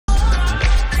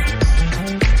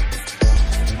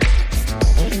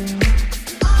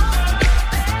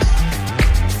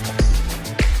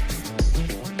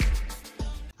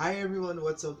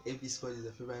What's up, AB Squad? Is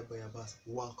the favorite boy Abbas.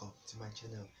 Welcome to my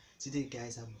channel. Today,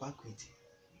 guys, I'm back with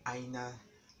Aina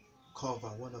cover,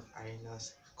 one of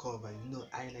Aina's cover. You know,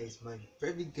 Aina is my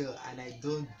baby girl, and I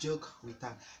don't joke with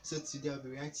her. So today, I'll be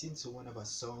reacting to one of her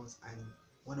songs and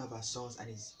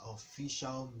its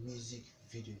official music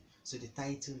video. So the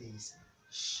title is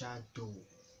Shadow.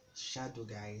 Shadow,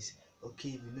 guys. Okay,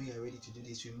 if you know you're ready to do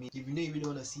this with me, if you know you really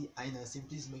want to see Aina sing,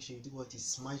 please make sure you do what is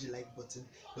smash the like button.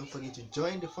 Don't forget to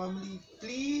join the family,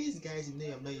 please, guys. If you know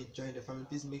you have not yet joined the family,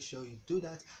 please make sure you do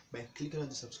that by clicking on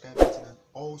the subscribe button and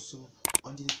also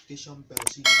on the notification bell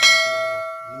so you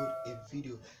don't upload a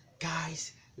video.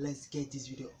 Guys, let's get this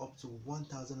video up to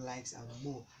 1,000 likes and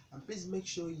more, and please make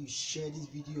sure you share this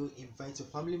video, invite your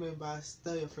family members,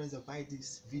 tell your friends about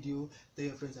this video, tell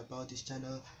your friends about this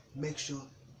channel. Make sure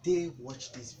they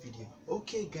watch this video.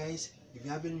 Okay, guys, if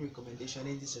you have any recommendation,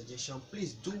 any suggestion,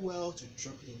 please do well to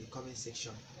drop it in the comment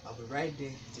section. I'll be right there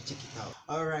to check it out.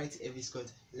 All right, AB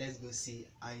Scott, let's go see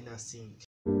Aina sing.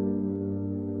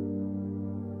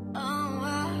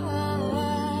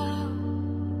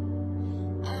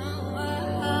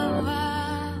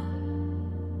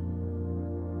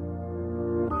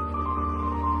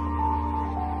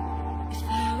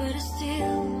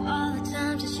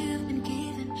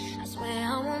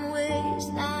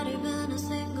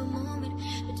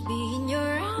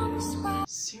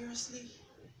 Seriously,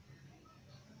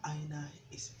 Aina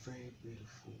is very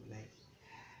beautiful. Like,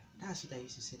 that's what I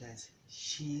used to say, that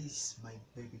she's my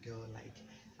baby girl. Like,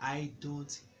 I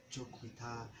don't joke with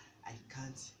her. I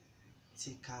can't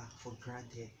take her for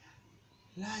granted.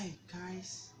 Like,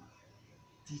 guys,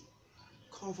 the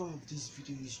cover of this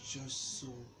video is just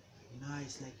so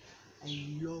nice. Like, I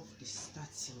love the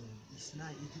starting. It's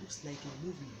nice. It looks like a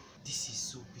movie. This is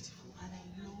so beautiful, and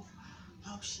I love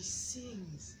how she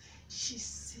sings. She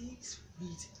sings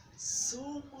with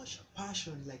so much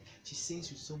passion. Like, she sings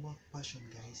with so much passion,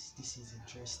 guys. This is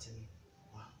interesting.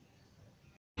 Wow.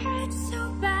 It's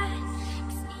so bad,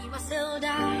 see myself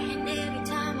dying every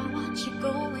time I watch you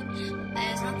going.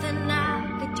 There's nothing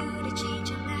I could do to change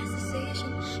your last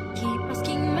decision. Keep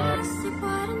asking myself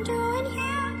what I'm doing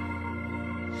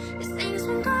here. These things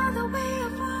won't go the way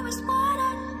I've always wanted.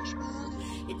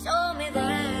 You told me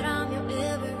that I'm your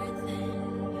everything.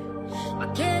 Why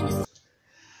can't you?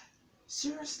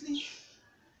 Seriously,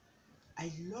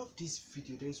 I love this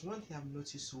video. There's one thing I've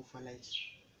noticed so far, like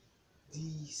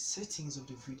the settings of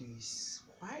the video is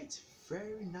quite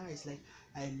very nice. Like,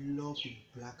 I love the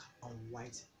black and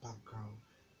white background.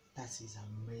 That is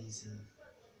amazing.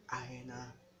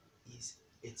 Aina is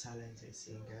a talented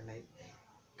singer. Like,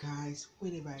 guys,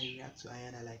 whenever I react to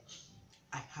Aina, like,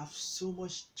 I have so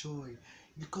much joy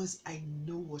because I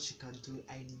know what she can do.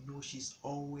 I know she's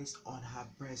always on her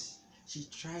best. She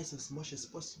tries as much as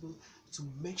possible to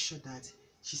make sure that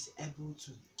she's able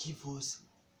to give us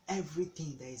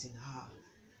everything that is in her.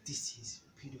 This is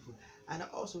beautiful, and I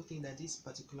also think that this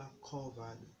particular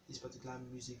cover, this particular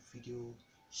music video,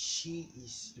 she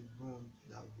is the one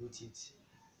that wrote it.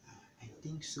 I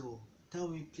think so. Tell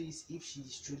me, please, if she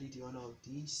is truly the owner of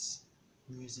this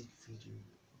music video.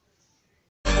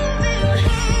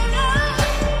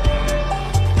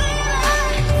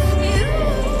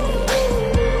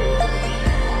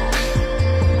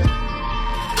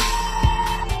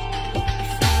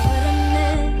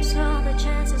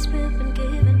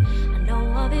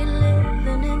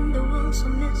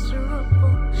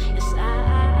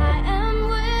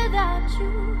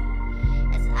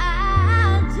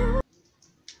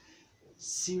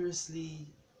 Seriously,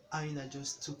 Aina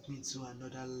just took me to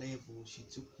another level. She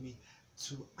took me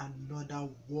to another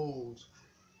world.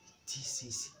 This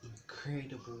is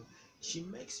incredible. She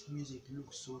makes music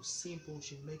look so simple.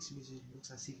 She makes music look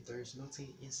as if there is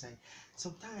nothing inside.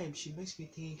 Sometimes she makes me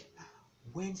think,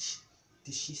 when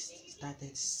did she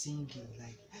started singing?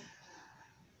 Like,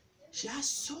 she has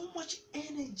so much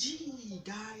energy,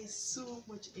 guys. So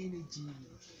much energy.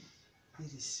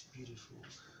 It is beautiful.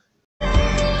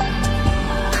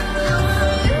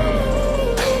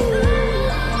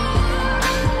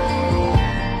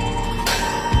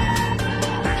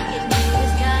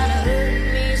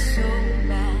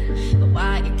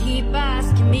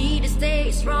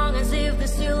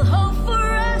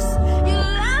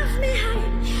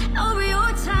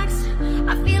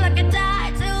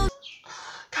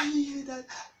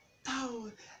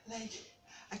 Like,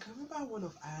 I can remember one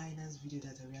of Aina's video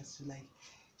that I reacted to. Like,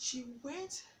 she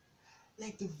went,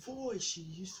 like, the voice she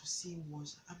used to sing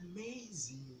was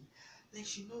amazing. Like,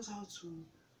 she knows how to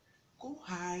go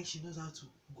high, she knows how to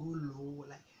go low.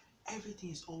 Like,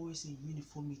 everything is always in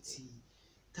uniformity.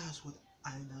 That's what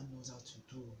Aina knows how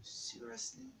to do.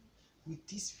 Seriously, with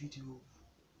this video,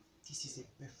 this is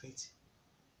a perfect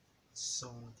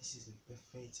song, this is a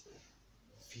perfect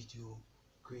video,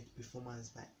 great performance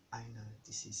by Aina.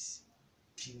 This is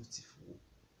beautiful.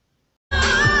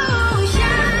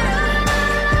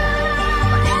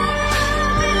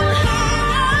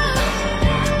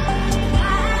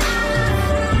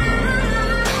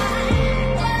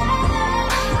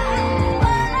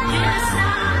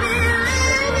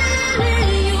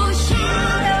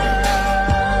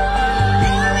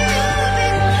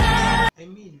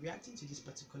 Reacting to this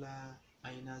particular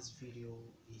Aina's video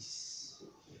is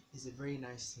a very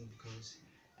nice thing, because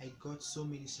I got so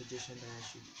many suggestions that I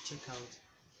should check out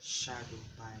Shadow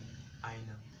by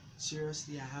Aina.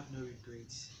 Seriously, I have no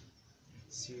regrets.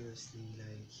 Seriously,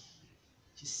 like,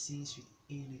 she sings with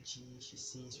energy, she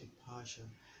sings with passion,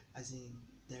 as in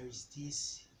there is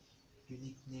this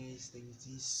uniqueness, there is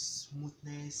this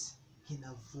smoothness in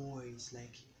her voice.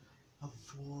 Like, her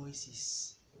voice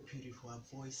is beautiful, her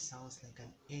voice sounds like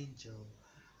an angel.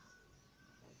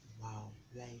 Wow,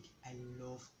 like, I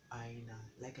love Aina.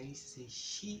 Like I used to say,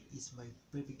 she is my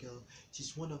baby girl.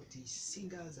 She's one of the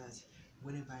singers that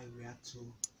whenever I react to,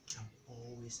 I'm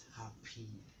always happy.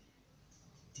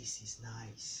 This is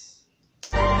nice.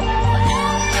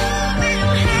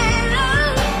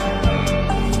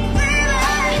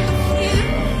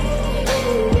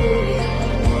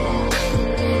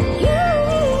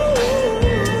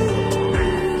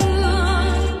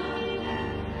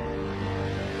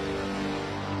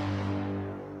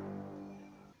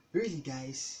 Really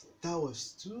guys, that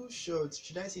was too short.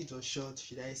 Should I say it was short?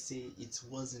 Should I say it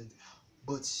wasn't?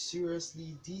 But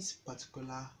seriously, this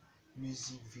particular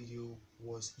music video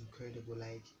was incredible.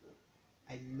 Like,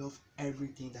 I love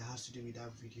everything that has to do with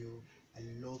that video. I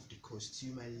love the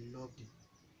costume, I love the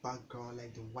background,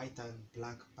 like the white and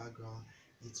black background.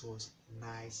 It was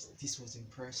nice. This was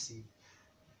impressive.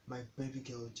 My baby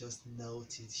girl just nailed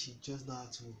it. She just know how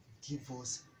to give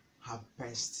us her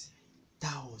best.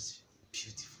 That was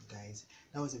beautiful, guys.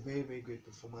 That was a very great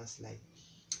performance. Like,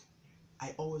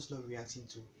 I always love reacting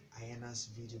to Aina's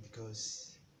video,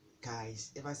 because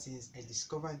guys, ever since I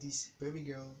discovered this baby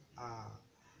girl,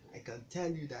 I can tell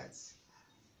you that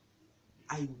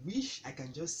I wish I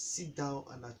can just sit down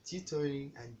on a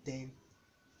tutoring and then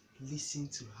listen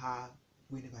to her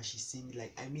whenever she sings,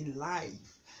 like, I mean,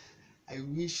 live. I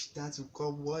wish that would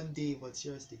come one day. But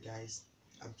seriously guys,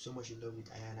 I'm so much in love with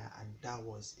Aina, and that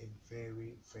was a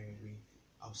very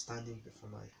outstanding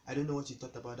performance. I don't know what you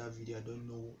thought about that video. I don't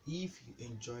know if you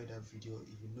enjoyed that video.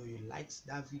 If you know you liked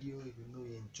that video, if you know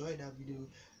you enjoyed that video,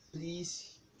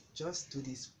 please just do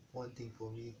this one thing for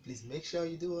me. Please make sure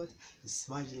you do what? You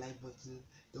smash the like button.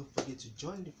 Don't forget to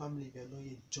join the family. If you're not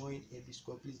yet joined every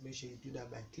squad, please make sure you do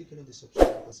that by clicking on the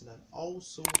subscribe button and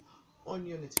also on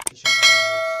your notification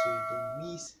bell, so you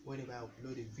don't miss whenever I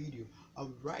upload a video.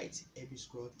 Alright, every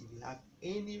squad, if you have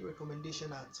any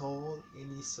recommendation at all,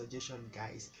 any suggestion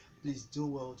guys, please do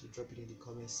well to drop it in the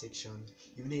comment section.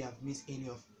 Even if you have missed any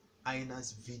of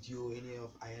Aina's video, any of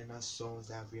Aina's songs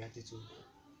that I've reacted to,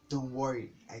 don't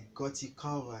worry, I got it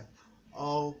covered.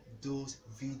 All those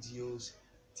videos,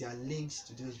 their links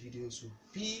to those videos will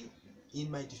be in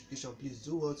my description. Please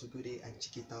do well to go there and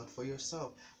check it out for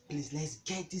yourself. Please, let's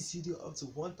get this video up to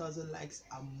 1,000 likes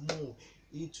and more.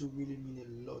 It will really mean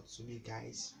a lot to me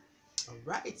guys.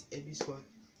 Alright, every squad,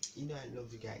 you know I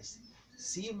love you guys.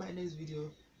 See you in my next video.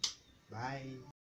 Bye.